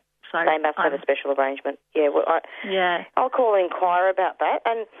arrangement. So they must have a special arrangement. Yeah, well, I'll call and inquire about that.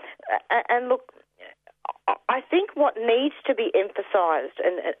 And look, I think what needs to be emphasised,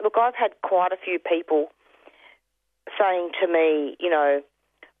 and look, I've had quite a few people saying to me,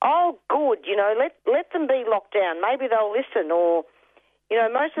 oh, good, let them be locked down. Maybe they'll listen. Or,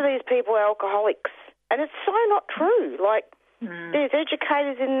 most of these people are alcoholics. And it's so not true. Like, there's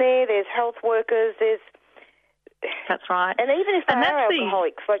educators in there, there's health workers, That's right. And even if they are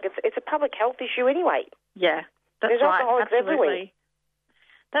alcoholics, it's a public health issue anyway. Yeah, that's there's right. Alcoholics absolutely. Everywhere.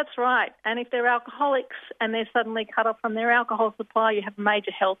 That's right. And if they're alcoholics and they're suddenly cut off from their alcohol supply, you have a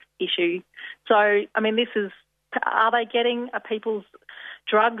major health issue. So, are people's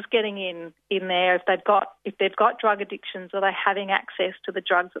drugs getting in there? If they've got drug addictions, are they having access to the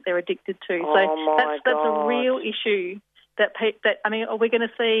drugs that they're addicted to? That's a real issue. Are we going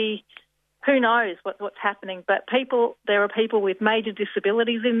to see? Who knows what's happening? But there are people with major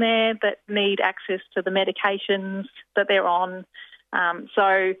disabilities in there that need access to the medications that they're on. And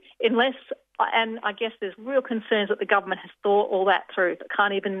I guess there's real concerns that the government has thought all that through, but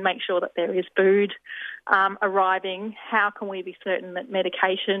can't even make sure that there is food arriving. How can we be certain that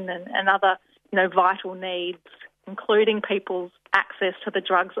medication and other, vital needs, including people's access to the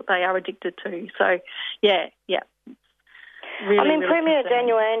drugs that they are addicted to? So, yeah. Really, really Premier concerning.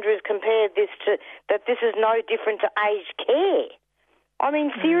 Daniel Andrews compared this to that this is no different to aged care.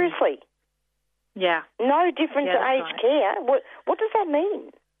 Seriously. Yeah. No different to aged care. What does that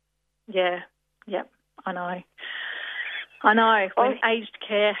mean? Yeah, I know. I know. When aged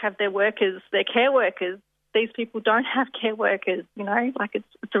care have their workers, their care workers, these people don't have care workers, you know, like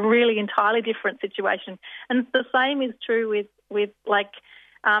it's a really entirely different situation. And the same is true with a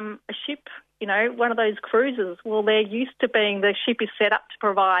ship, you know, one of those cruises. Well, they're used to being, the ship is set up to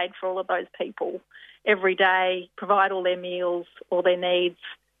provide for all of those people every day, provide all their meals, all their needs.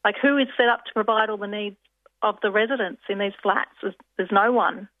 Like, who is set up to provide all the needs of the residents in these flats? There's no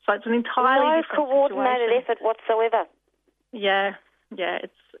one. So it's an entirely different coordinated situation. effort whatsoever. Yeah,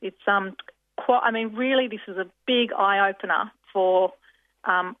 it's quite. I mean, really, this is a big eye opener for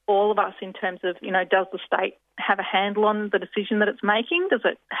all of us in terms of, you know, does the state have a handle on the decision that it's making?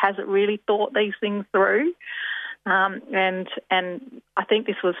 Has it really thought these things through? And I think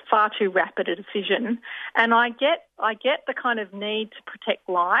this was far too rapid a decision. And I get the kind of need to protect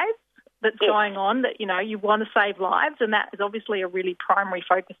lives that's going on, that, you know, you want to save lives, and that is obviously a really primary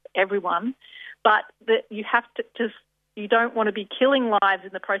focus for everyone. But that you have to just, you don't want to be killing lives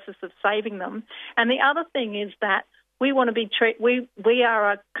in the process of saving them. And the other thing is that we want to be we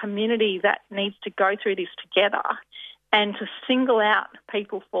are a community that needs to go through this together, and to single out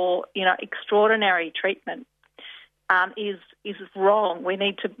people for, you know, extraordinary treatment is wrong. We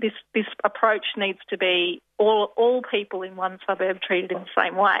need to this approach needs to be all people in one suburb treated in the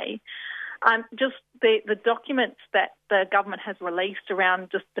same way. Just the documents that the government has released around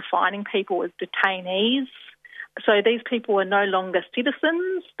just defining people as detainees. So these people are no longer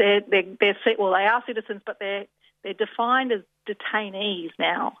citizens. They are citizens, but they're defined as detainees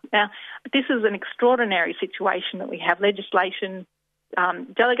now. Now, this is an extraordinary situation that we have legislation,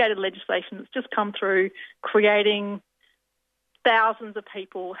 delegated legislation that's just come through, creating thousands of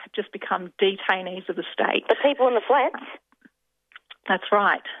people have just become detainees of the state. The people in the flats? That's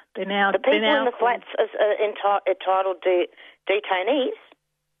right. They're now... The people in the flats are entitled detainees?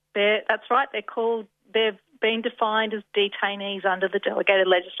 That's right. They've been defined as detainees under the delegated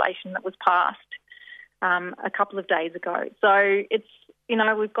legislation that was passed a couple of days ago. So it's, you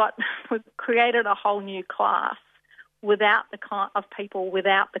know, we've created a whole new class without the kind of people,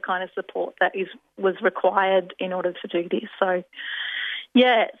 without the kind of support that was required in order to do this. So,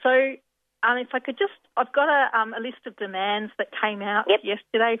 yeah. So, if I could just, I've got a list of demands that came out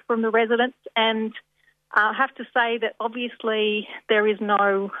yesterday from the residents, and I have to say that obviously there is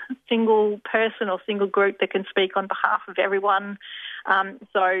no single person or single group that can speak on behalf of everyone.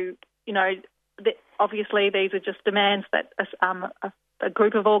 So, you know, obviously these are just demands that a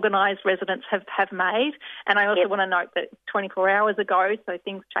group of organised residents have made. And I also want to note that 24 hours ago, so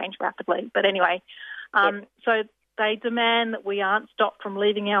things change rapidly. But anyway, so they demand that we aren't stopped from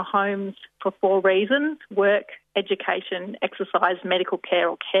leaving our homes for 4 reasons: work, education, exercise, medical care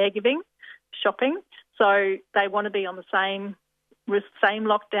or caregiving, shopping. So they want to be on the same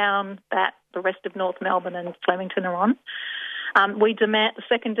lockdown that the rest of North Melbourne and Flemington are on. The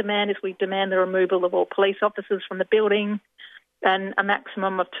second demand is we demand the removal of all police officers from the building and a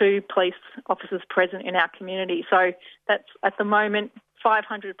maximum of 2 police officers present in our community. So that's at the moment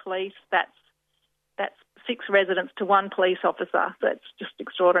 500 police. That's 6 residents to 1 police officer. That's just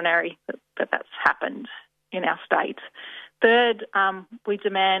extraordinary that that's happened in our state. Third, we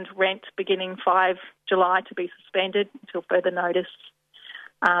demand rent beginning 5 July to be suspended until further notice.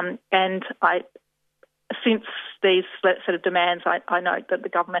 Since these set of demands, I note that the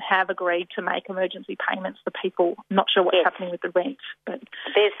government have agreed to make emergency payments for people. I'm not sure what's happening with the rent. But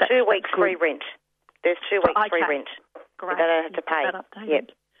there's 2 weeks free rent. There's 2 weeks free rent. Great. They don't have to pay. Yep.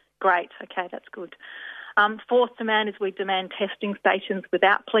 Great. Okay, that's good. Fourth demand is we demand testing stations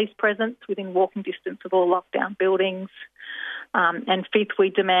without police presence within walking distance of all lockdown buildings. And fifth, we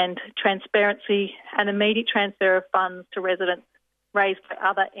demand transparency and immediate transfer of funds to residents raised by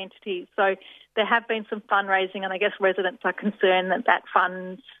other entities. So there have been some fundraising, and I guess residents are concerned that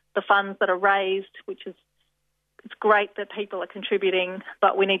the funds that are raised, it's great that people are contributing,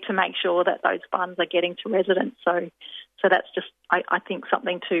 but we need to make sure that those funds are getting to residents. So that's just, I think,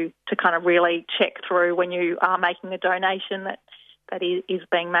 something to kind of really check through when you are making a donation that is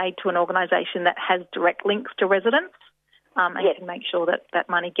being made to an organisation that has direct links to residents, and can make sure that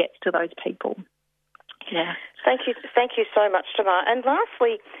money gets to those people. Yeah. Thank you so much, Tamar. And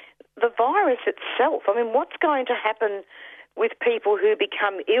lastly, the virus itself. I mean, what's going to happen with people who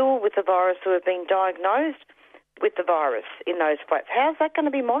become ill with the virus, who have been diagnosed with the virus in those flats? How's that going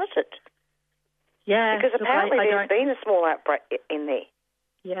to be monitored? Yeah. Because apparently there's been a small outbreak in there.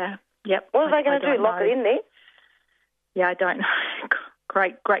 Yeah. Yep. What are they going to do, lock it in there? Yeah, I don't know.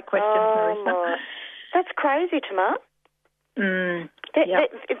 Great question, Marissa. That's crazy, Tamar.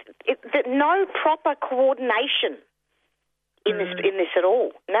 Yep. No proper coordination in this at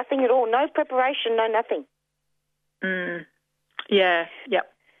all. Nothing at all. No preparation. No nothing. Yeah,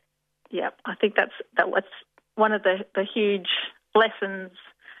 yep. I think that's one of the huge lessons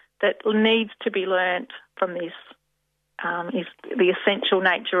that needs to be learnt from this, is the essential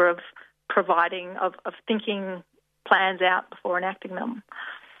nature of providing, of thinking plans out before enacting them.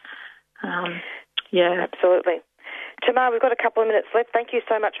 Absolutely. Tamar, we've got a couple of minutes left. Thank you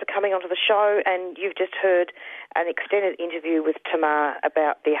so much for coming onto the show, and you've just heard an extended interview with Tamar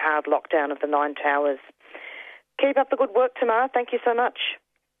about the hard lockdown of the 9 Towers. Keep up the good work, Tamar. Thank you so much.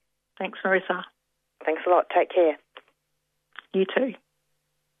 Thanks, Marissa. Thanks a lot. Take care. You too.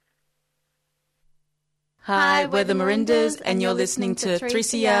 Hi, we're the Marindas, and you're listening to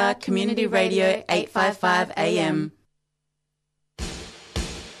 3CR Community Radio 855 AM.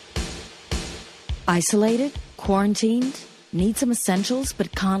 Isolated? Quarantined? Need some essentials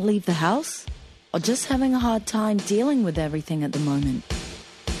but can't leave the house? Or just having a hard time dealing with everything at the moment?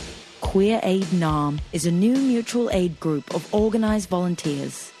 Queer Aid NARM is a new mutual aid group of organised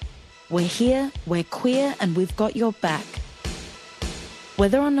volunteers. We're here, we're queer, and we've got your back.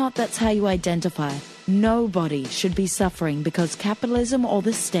 Whether or not that's how you identify, nobody should be suffering because capitalism or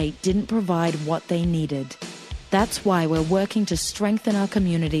the state didn't provide what they needed. That's why we're working to strengthen our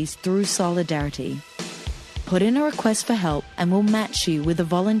communities through solidarity. Put in a request for help and we'll match you with a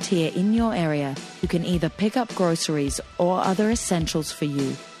volunteer in your area who can either pick up groceries or other essentials for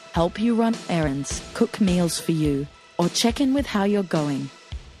you, help you run errands, cook meals for you, or check in with how you're going.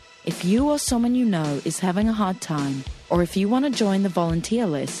 If you or someone you know is having a hard time, or if you want to join the volunteer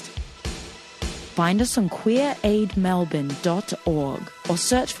list, find us on queeraidmelbourne.org or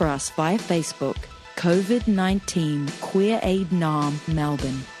search for us via Facebook, COVID-19 Queer Aid NARM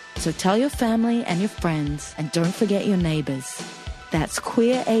Melbourne. So tell your family and your friends, and don't forget your neighbours. That's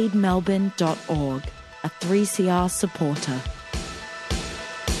queeraidmelbourne.org, a 3CR supporter.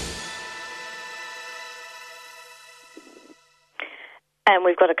 And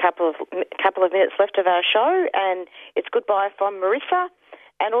we've got a couple of minutes left of our show, and it's goodbye from Marissa,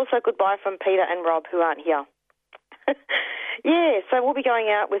 and also goodbye from Peter and Rob, who aren't here. So we'll be going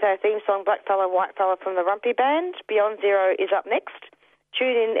out with our theme song, Black Fella, White Fella, from the Rumpy Band. Beyond Zero is up next.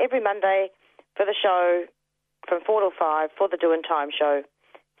 Tune in every Monday for the show from 4 till 5 for the Doing Time show.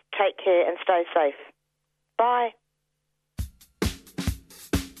 Take care and stay safe. Bye.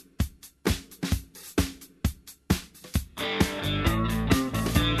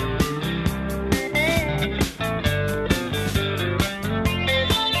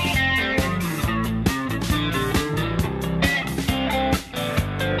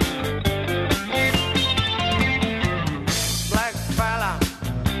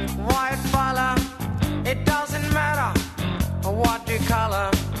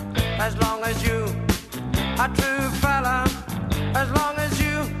 As long as you a true fella, as long as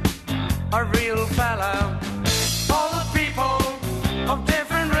you a real fella.